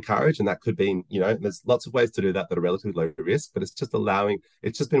and courage. And that could be, there's lots of ways to do that are relatively low risk, but it's just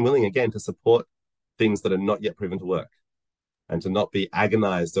been willing again to support things that are not yet proven to work and to not be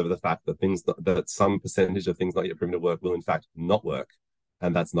agonized over the fact that some percentage of things not yet proven to work will in fact not work.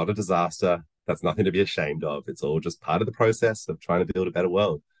 And that's not a disaster. That's nothing to be ashamed of. It's all just part of the process of trying to build a better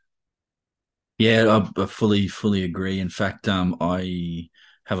world. Yeah, I fully agree. In fact, I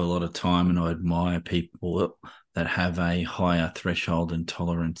have a lot of time and I admire people that have a higher threshold and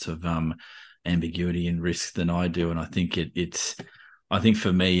tolerance of ambiguity and risk than I do. And I think I think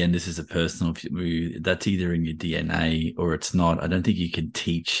for me, and this is a personal view, that's either in your DNA or it's not. I don't think you can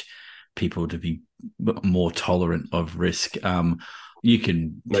teach people to be more tolerant of risk. You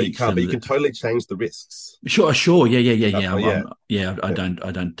can no, you can't, but you can totally change the risks. Sure. Yeah. I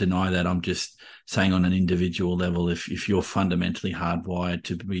don't deny that. I'm just saying on an individual level, if you're fundamentally hardwired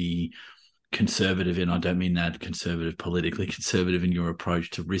to be conservative, and I don't mean that conservative politically, conservative in your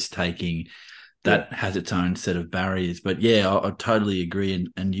approach to risk taking, that has its own set of barriers. But yeah, I totally agree.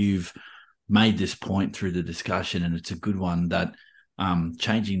 And you've made this point through the discussion, and it's a good one, that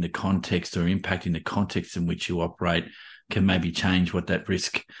changing the context or impacting the context in which you operate can maybe change what that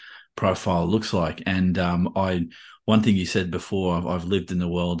risk profile looks like. And one thing you said before, I've lived in the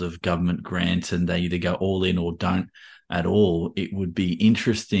world of government grants and they either go all in or don't at all. It would be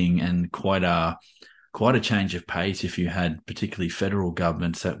interesting and quite a change of pace if you had particularly federal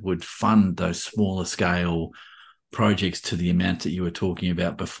governments that would fund those smaller scale projects to the amount that you were talking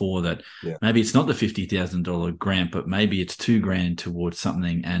about before, that maybe it's not the $50,000 grant, but maybe it's $2,000 towards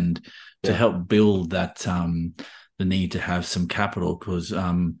something, and to help build that the need to have some capital, because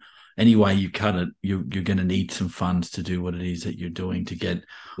any way you cut it, you're going to need some funds to do what it is that you're doing to get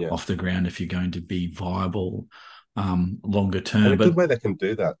off the ground if you're going to be viable longer term. And a good way they can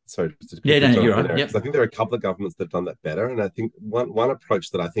do that. Sorry, you're right. Yep. I think there are a couple of governments that have done that better, and I think one approach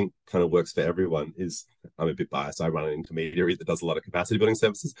that I think kind of works for everyone is, I'm a bit biased, I run an intermediary that does a lot of capacity building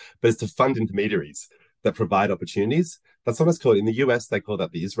services, but it's to fund intermediaries that provide opportunities. That's what it's called. In the US, they call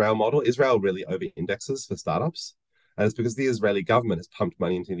that the Israel model. Israel really over indexes for startups. And it's because the Israeli government has pumped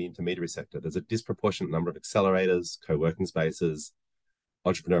money into the intermediary sector. There's a disproportionate number of accelerators, co-working spaces,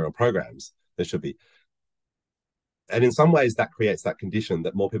 entrepreneurial programs. There should be. And in some ways, that creates that condition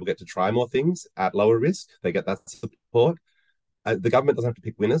that more people get to try more things at lower risk. They get that support. The government doesn't have to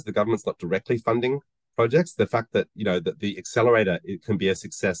pick winners. The government's not directly funding projects. The fact that, that the accelerator, it can be a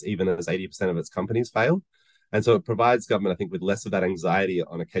success even as 80% of its companies fail. And so it provides government, I think, with less of that anxiety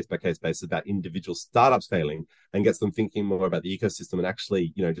on a case-by-case basis about individual startups failing, and gets them thinking more about the ecosystem. And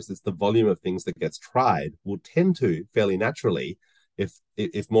actually, just it's the volume of things that gets tried will tend to fairly naturally,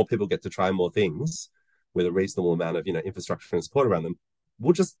 if more people get to try more things with a reasonable amount of infrastructure and support around them,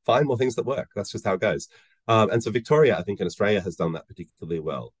 we'll just find more things that work. That's just how it goes. And so Victoria, I think in Australia, has done that particularly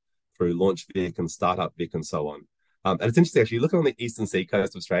well through Launch Vic and Startup Vic and so on. And it's interesting, actually, looking on the eastern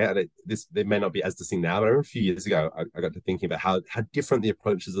seacoast of Australia, and it may not be as distinct now, but I remember a few years ago, I got to thinking about how different the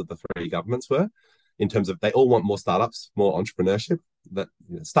approaches of the three governments were, in terms of they all want more startups, more entrepreneurship, that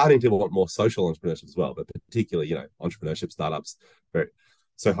starting to want more social entrepreneurship as well, but particularly, entrepreneurship startups, very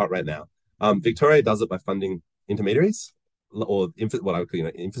so hot right now. Victoria does it by funding intermediaries or what I would call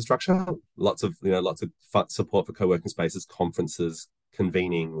infrastructure, lots of support for co-working spaces, conferences,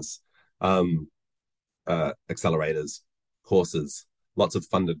 convenings, accelerators, courses, lots of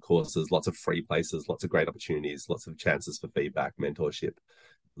funded courses, lots of free places, lots of great opportunities, lots of chances for feedback, mentorship,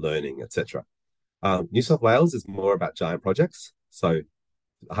 learning, etc. New South Wales is more about giant projects. So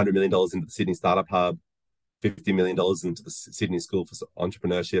 $100 million into the Sydney Startup Hub, $50 million into the Sydney School for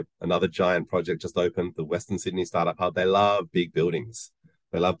Entrepreneurship, another giant project just opened, the Western Sydney Startup Hub. They love big buildings.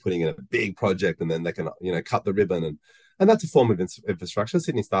 They love putting in a big project and then they can, cut the ribbon. And that's a form of infrastructure.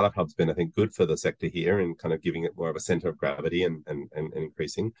 Sydney Startup Hub's been, I think, good for the sector here and kind of giving it more of a center of gravity and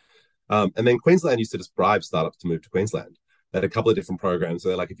increasing. And then Queensland used to just bribe startups to move to Queensland. They had a couple of different programs. So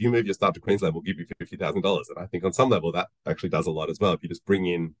they're like, if you move your startup to Queensland, we'll give you $50,000. And I think on some level, that actually does a lot as well. If you just bring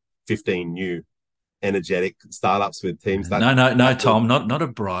in 15 new energetic startups with teams. No, Tom, not a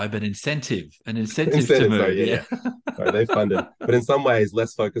bribe, an incentive to move. Sorry, yeah. Sorry, they funded, but in some ways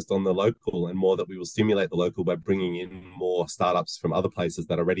less focused on the local and more that we will stimulate the local by bringing in more startups from other places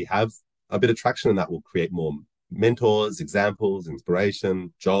that already have a bit of traction, and that will create more mentors, examples,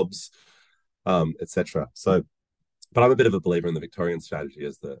 inspiration, jobs, etc. So, but I'm a bit of a believer in the Victorian strategy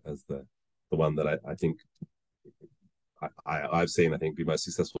as the one that I think I've seen, I think, be most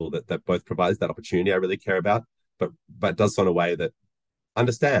successful, that both provides that opportunity I really care about, but does so in a way that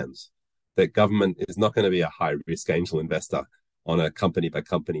understands that government is not going to be a high risk angel investor on a company by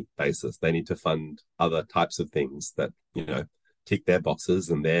company basis. They need to fund other types of things that, tick their boxes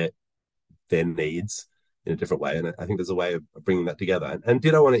and their needs in a different way. And I think there's a way of bringing that together. And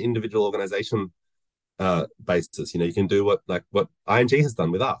ditto on an individual organization basis. You can do what ING has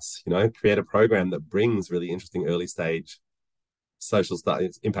done with us, create a program that brings really interesting early stage social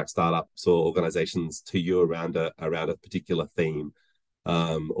impact startups or organizations to you around a particular theme.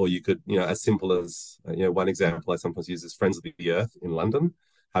 Or you could, as simple as, one example I sometimes use is Friends of the Earth in London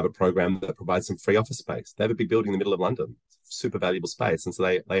have a program that provides some free office space. They have a big building in the middle of London, super valuable space. And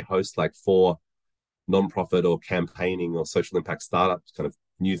so they host like 4 non-profit or campaigning or social impact startups, kind of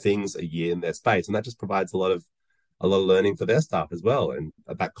new things a year in their space. And that just provides a lot of learning for their staff as well. And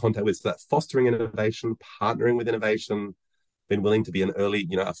that contact with that fostering innovation, partnering with innovation, being willing to be an early,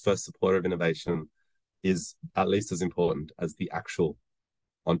 a first supporter of innovation is at least as important as the actual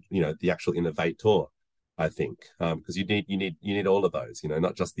innovator, I think, because you need all of those,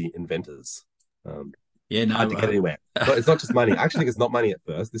 not just the inventors. Hard to get anywhere. It's not just money. Actually, it's not money at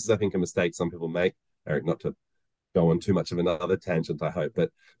first. This is, I think, a mistake some people make, Eric, not to go on too much of another tangent, I hope,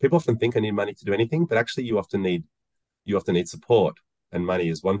 but people often think I need money to do anything, but actually you often need support, and money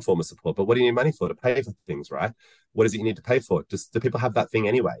is one form of support. But what do you need money for? To pay for things, right? What is it you need to pay for? Do people have that thing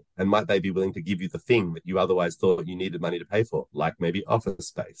anyway? And might they be willing to give you the thing that you otherwise thought you needed money to pay for, like maybe office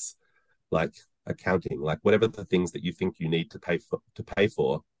space, like accounting, like whatever the things that you think you need to pay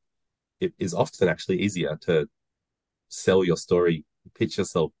for, it is often actually easier to sell your story, pitch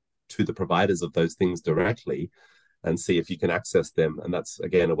yourself to the providers of those things directly and see if you can access them. And that's,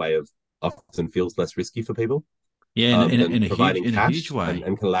 again, a way of often feels less risky for people. Yeah, in a huge way.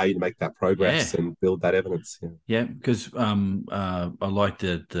 And can allow you to make that progress and build that evidence. Yeah, because I like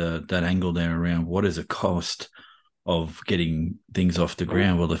that angle there around what is a cost of getting things off the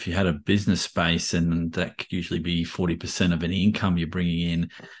ground. Well, if you had a business space, and that could usually be 40% of any income you're bringing in,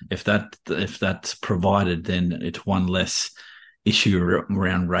 if that's provided, then it's one less issue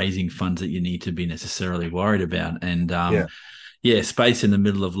around raising funds that you need to be necessarily worried about. And space in the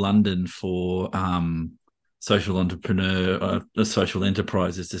middle of London for social enterprises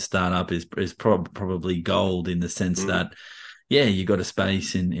to start up is probably gold, in the sense that you got a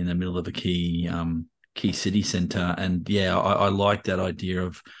space in the middle of a key city centre. And I like that idea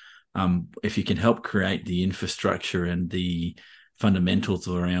of if you can help create the infrastructure and the fundamentals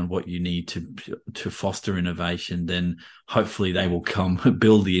around what you need to foster innovation, then hopefully they will come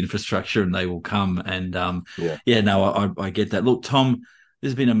build the infrastructure and they will come. And I get that. Look, Tom, this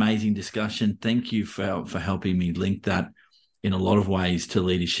has been an amazing discussion. Thank you for helping me link that in a lot of ways to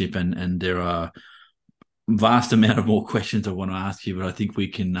leadership. And there are vast amount of more questions I want to ask you, but I think we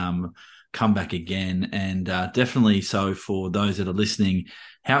can come back again. And definitely, so for those that are listening,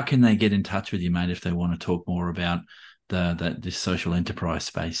 how can they get in touch with you, mate, if they want to talk more about this social enterprise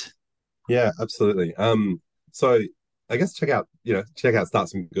space? Yeah, absolutely. So I guess check out Start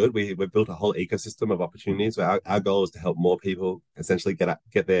Some Good. We've built a whole ecosystem of opportunities. Our goal is to help more people essentially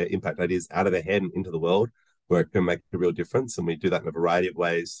get their impact ideas out of their head and into the world where it can make a real difference. And we do that in a variety of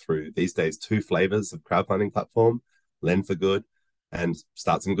ways through, these days, 2 flavors of crowdfunding platform, Lend for Good and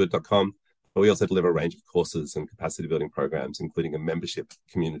startsomegood.com. But we also deliver a range of courses and capacity building programs, including a membership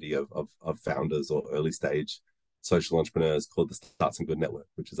community of founders or early stage social entrepreneurs called the Start Some Good Network,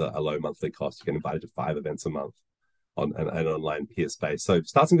 which is a low monthly cost. You get invited to 5 events a month on an online peer space. So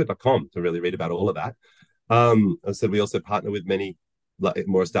startsomegood.com to really read about all of that. As I said, we also partner with many like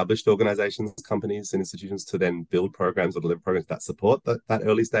more established organizations, companies, and institutions to then build programs or deliver programs that support that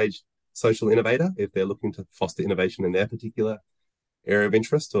early stage social innovator if they're looking to foster innovation in their particular area of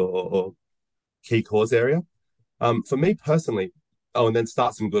interest or key cause area. For me personally, and then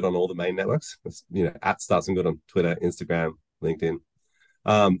Start Some Good on all the main networks, at Start Some Good on Twitter, Instagram, LinkedIn.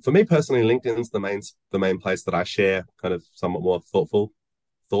 For me personally, LinkedIn's the main place that I share kind of somewhat more thoughtful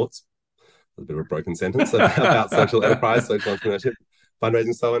thoughts. A bit of a broken sentence about social enterprise, social entrepreneurship,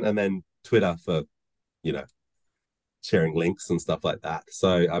 fundraising, so on, and then Twitter for, sharing links and stuff like that.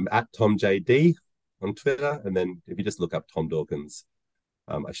 So I'm at TomJD on Twitter, and then if you just look up Tom Dawkins,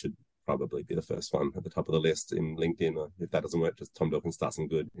 I should probably be the first one at the top of the list in LinkedIn, or if that doesn't work, just Tom Dawkins Start Some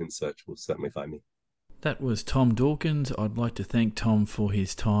Good in search will certainly find me. That was Tom Dawkins. I'd like to thank Tom for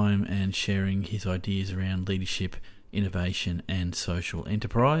his time and sharing his ideas around leadership, innovation and social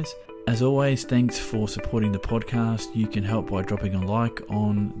enterprise. As always, thanks for supporting the podcast. You can help by dropping a like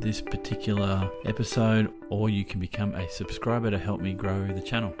on this particular episode, or you can become a subscriber to help me grow the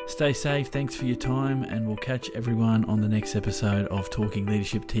channel. Stay safe, thanks for your time, and we'll catch everyone on the next episode of Talking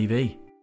Leadership TV.